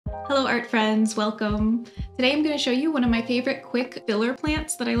Hello art friends, welcome. Today I'm going to show you one of my favorite quick filler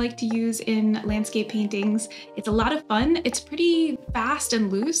plants that I like to use in landscape paintings. It's a lot of fun, it's pretty fast and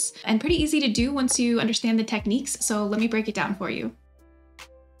loose, and pretty easy to do once you understand the techniques, so let me break it down for you.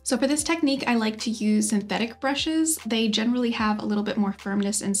 So for this technique, I like to use synthetic brushes. They generally have a little bit more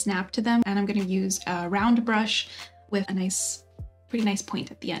firmness and snap to them, and I'm going to use a round brush with a pretty nice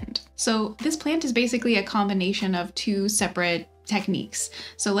point at the end. So this plant is basically a combination of two separate techniques.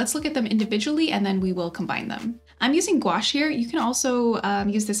 So let's look at them individually and then we will combine them. I'm using gouache here. You can also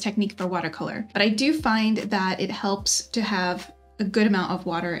use this technique for watercolor, but I do find that it helps to have a good amount of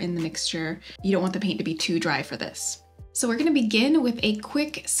water in the mixture. You don't want the paint to be too dry for this. So we're going to begin with a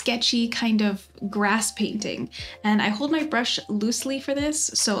quick, sketchy kind of grass painting. And I hold my brush loosely for this,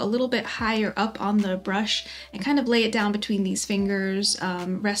 so a little bit higher up on the brush, and kind of lay it down between these fingers,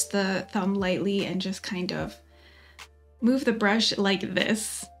 rest the thumb lightly, and just kind of move the brush like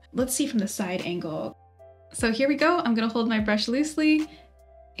this. Let's see from the side angle. So here we go. I'm going to hold my brush loosely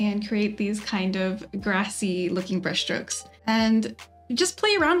and create these kind of grassy looking brush strokes. And just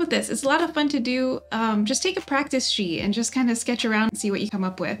play around with this. It's a lot of fun to do. Just take a practice sheet and just kind of sketch around and see what you come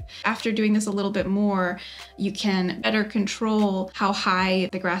up with. After doing this a little bit more, you can better control how high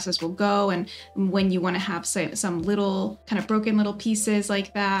the grasses will go and when you want to have some little kind of broken little pieces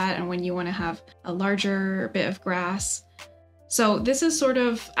like that, and when you want to have a larger bit of grass. So this is sort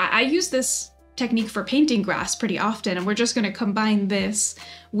of, I use this technique for painting grass pretty often, and we're just going to combine this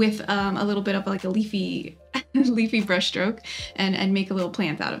with a little bit of like a leafy brush stroke and make a little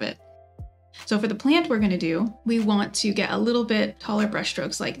plant out of it. So for the plant we're going to do, we want to get a little bit taller brush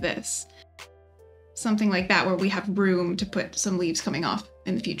strokes like this. Something like that where we have room to put some leaves coming off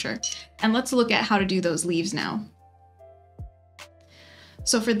in the future. And let's look at how to do those leaves now.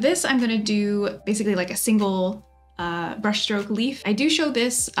 So for this I'm going to do basically like a single brushstroke leaf. I do show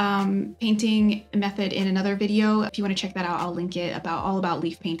this painting method in another video. If you want to check that out, I'll link it, all about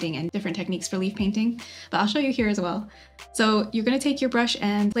leaf painting and different techniques for leaf painting, but I'll show you here as well. So you're going to take your brush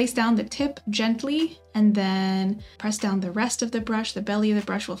and place down the tip gently, and then press down the rest of the brush. The belly of the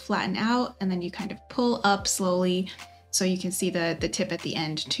brush will flatten out, and then you kind of pull up slowly so you can see the tip at the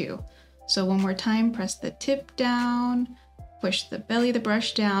end too. So one more time, press the tip down, push the belly of the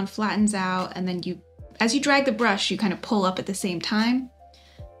brush down, flattens out, and then as you drag the brush, you kind of pull up at the same time.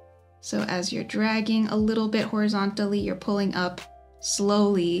 So as you're dragging a little bit horizontally, you're pulling up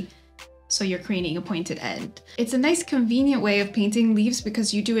slowly, so you're creating a pointed end. It's a nice convenient way of painting leaves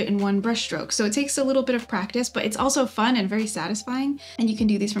because you do it in one brush stroke. So it takes a little bit of practice, but it's also fun and very satisfying. And you can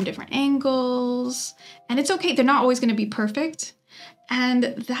do these from different angles. And it's okay, they're not always going to be perfect. And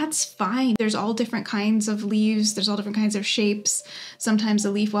that's fine. There's all different kinds of leaves. There's all different kinds of shapes. Sometimes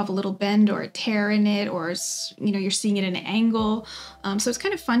the leaf will have a little bend or a tear in it, or you're seeing it at an angle. So it's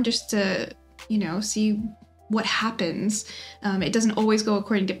kind of fun just to, see what happens. It doesn't always go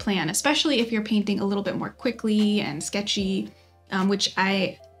according to plan, especially if you're painting a little bit more quickly and sketchy, which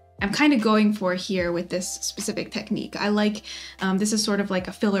I'm kind of going for here with this specific technique. I like, this is sort of like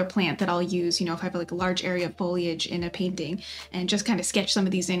a filler plant that I'll use, if I have like a large area of foliage in a painting, and just kind of sketch some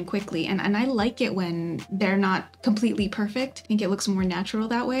of these in quickly. And I like it when they're not completely perfect. I think it looks more natural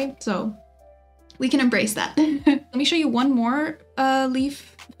that way. So we can embrace that. Let me show you one more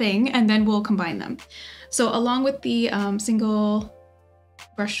leaf thing and then we'll combine them. So along with the single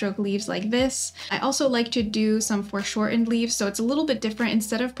brushstroke leaves like this, I also like to do some foreshortened leaves, so it's a little bit different.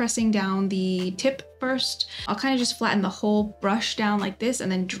 Instead of pressing down the tip first, I'll kind of just flatten the whole brush down like this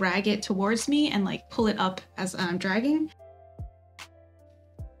and then drag it towards me and like pull it up as I'm dragging.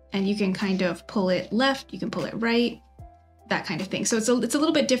 And you can kind of pull it left, you can pull it right, that kind of thing. So it's a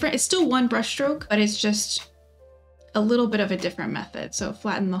little bit different. It's still one brushstroke, but it's just a little bit of a different method. So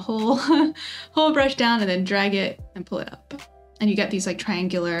flatten the whole whole brush down and then drag it and pull it up. And you get these like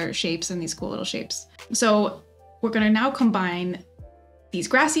triangular shapes and these cool little shapes. So we're gonna now combine these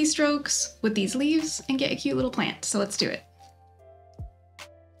grassy strokes with these leaves and get a cute little plant. So let's do it.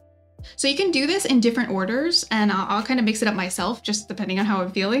 So you can do this in different orders, and I'll kind of mix it up myself, just depending on how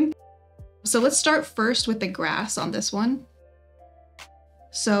I'm feeling. So let's start first with the grass on this one.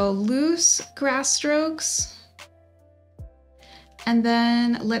 So loose grass strokes, and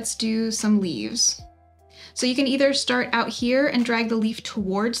then let's do some leaves. So you can either start out here and drag the leaf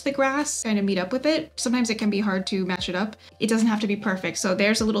towards the grass, kind of meet up with it. Sometimes it can be hard to match it up. It doesn't have to be perfect. So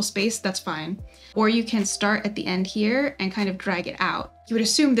there's a little space, that's fine. Or you can start at the end here and kind of drag it out. You would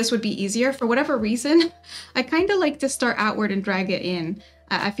assume this would be easier. For whatever reason, I kind of like to start outward and drag it in.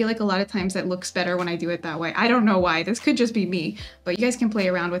 I feel like a lot of times that looks better when I do it that way. I don't know why, this could just be me, but you guys can play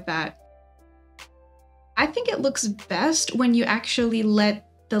around with that. I think it looks best when you actually let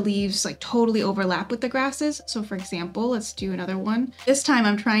the leaves like totally overlap with the grasses. So for example, let's do another one. This time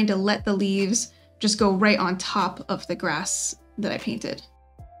I'm trying to let the leaves just go right on top of the grass that I painted.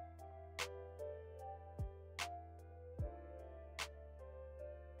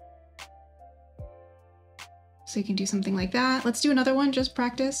 So you can do something like that. Let's do another one, just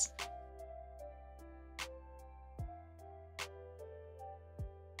practice.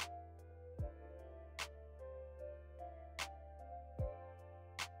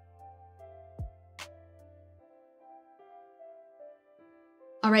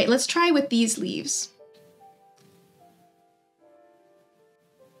 All right, let's try with these leaves.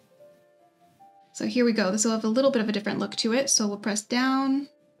 So here we go. This will have a little bit of a different look to it. So we'll press down,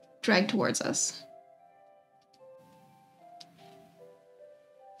 drag towards us.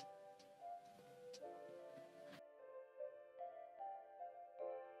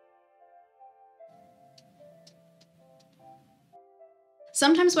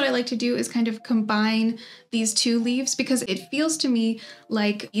 Sometimes what I like to do is kind of combine these two leaves because it feels to me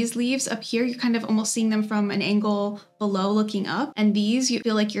like these leaves up here, you're kind of almost seeing them from an angle below looking up, and these you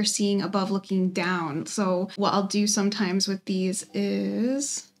feel like you're seeing above looking down. So what I'll do sometimes with these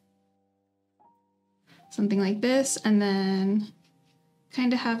is something like this, and then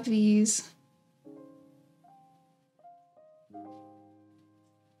kind of have these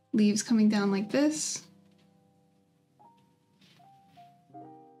leaves coming down like this.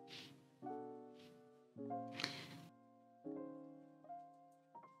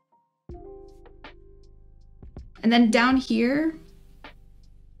 And then down here,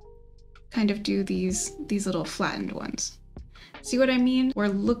 kind of do these little flattened ones. See what I mean? We're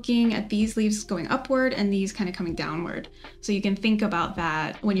looking at these leaves going upward and these kind of coming downward. So you can think about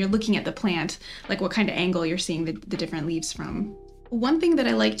that when you're looking at the plant, like what kind of angle you're seeing the different leaves from. One thing that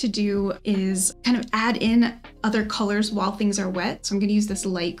I like to do is kind of add in other colors while things are wet. So I'm gonna use this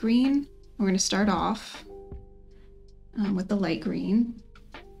light green. We're gonna start off with the light green.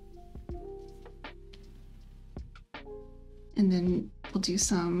 And then we'll do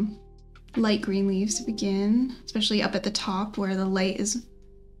some light green leaves to begin, especially up at the top where the light is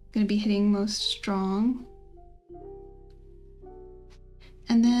going to be hitting most strong.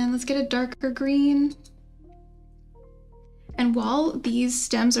 And then let's get a darker green. And while these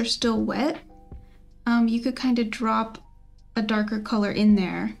stems are still wet, you could kind of drop a darker color in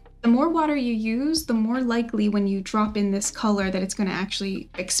there. The more water you use, the more likely when you drop in this color that it's going to actually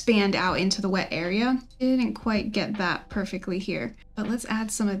expand out into the wet area. I didn't quite get that perfectly here, but let's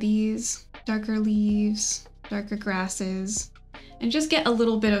add some of these darker leaves, darker grasses, and just get a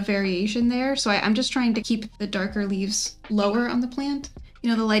little bit of variation there. So I'm just trying to keep the darker leaves lower on the plant.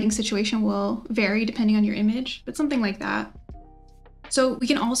 You know, the lighting situation will vary depending on your image, but something like that. So we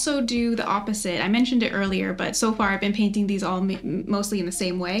can also do the opposite. I mentioned it earlier, but so far I've been painting these all mostly in the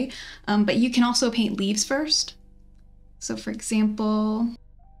same way. But you can also paint leaves first. So for example,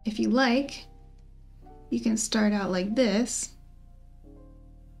 if you like, you can start out like this.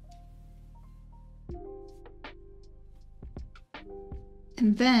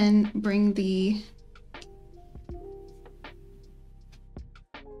 And then bring the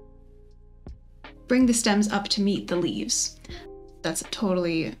stems up to meet the leaves. That's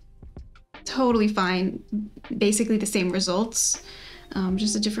totally fine. Basically the same results,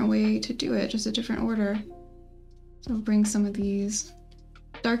 just a different way to do it, just a different order. So bring some of these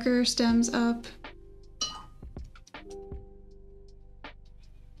darker stems up.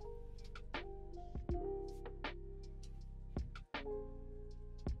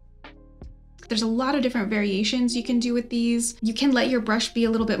 There's a lot of different variations you can do with these. You can let your brush be a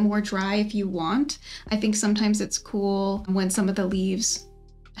little bit more dry if you want. I think sometimes it's cool when some of the leaves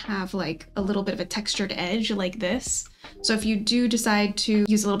have like a little bit of a textured edge like this. So if you do decide to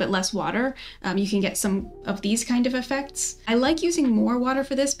use a little bit less water, you can get some of these kind of effects. I like using more water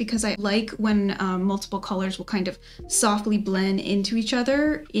for this because I like when multiple colors will kind of softly blend into each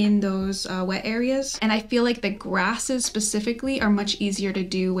other in those wet areas. And I feel like the grasses specifically are much easier to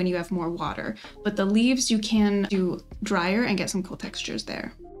do when you have more water, but the leaves you can do drier and get some cool textures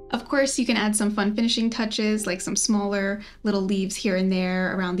there. Of course, you can add some fun finishing touches, like some smaller little leaves here and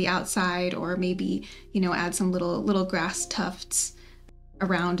there around the outside, or maybe, you know, add some little grass tufts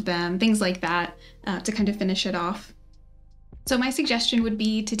around them, things like that, to kind of finish it off. So my suggestion would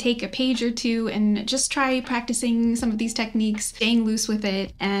be to take a page or two and just try practicing some of these techniques, staying loose with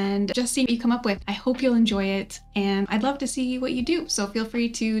it, and just see what you come up with. I hope you'll enjoy it, and I'd love to see what you do. So feel free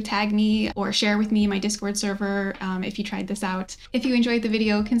to tag me or share with me my Discord server if you tried this out. If you enjoyed the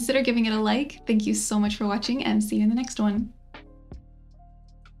video, consider giving it a like. Thank you so much for watching, and see you in the next one.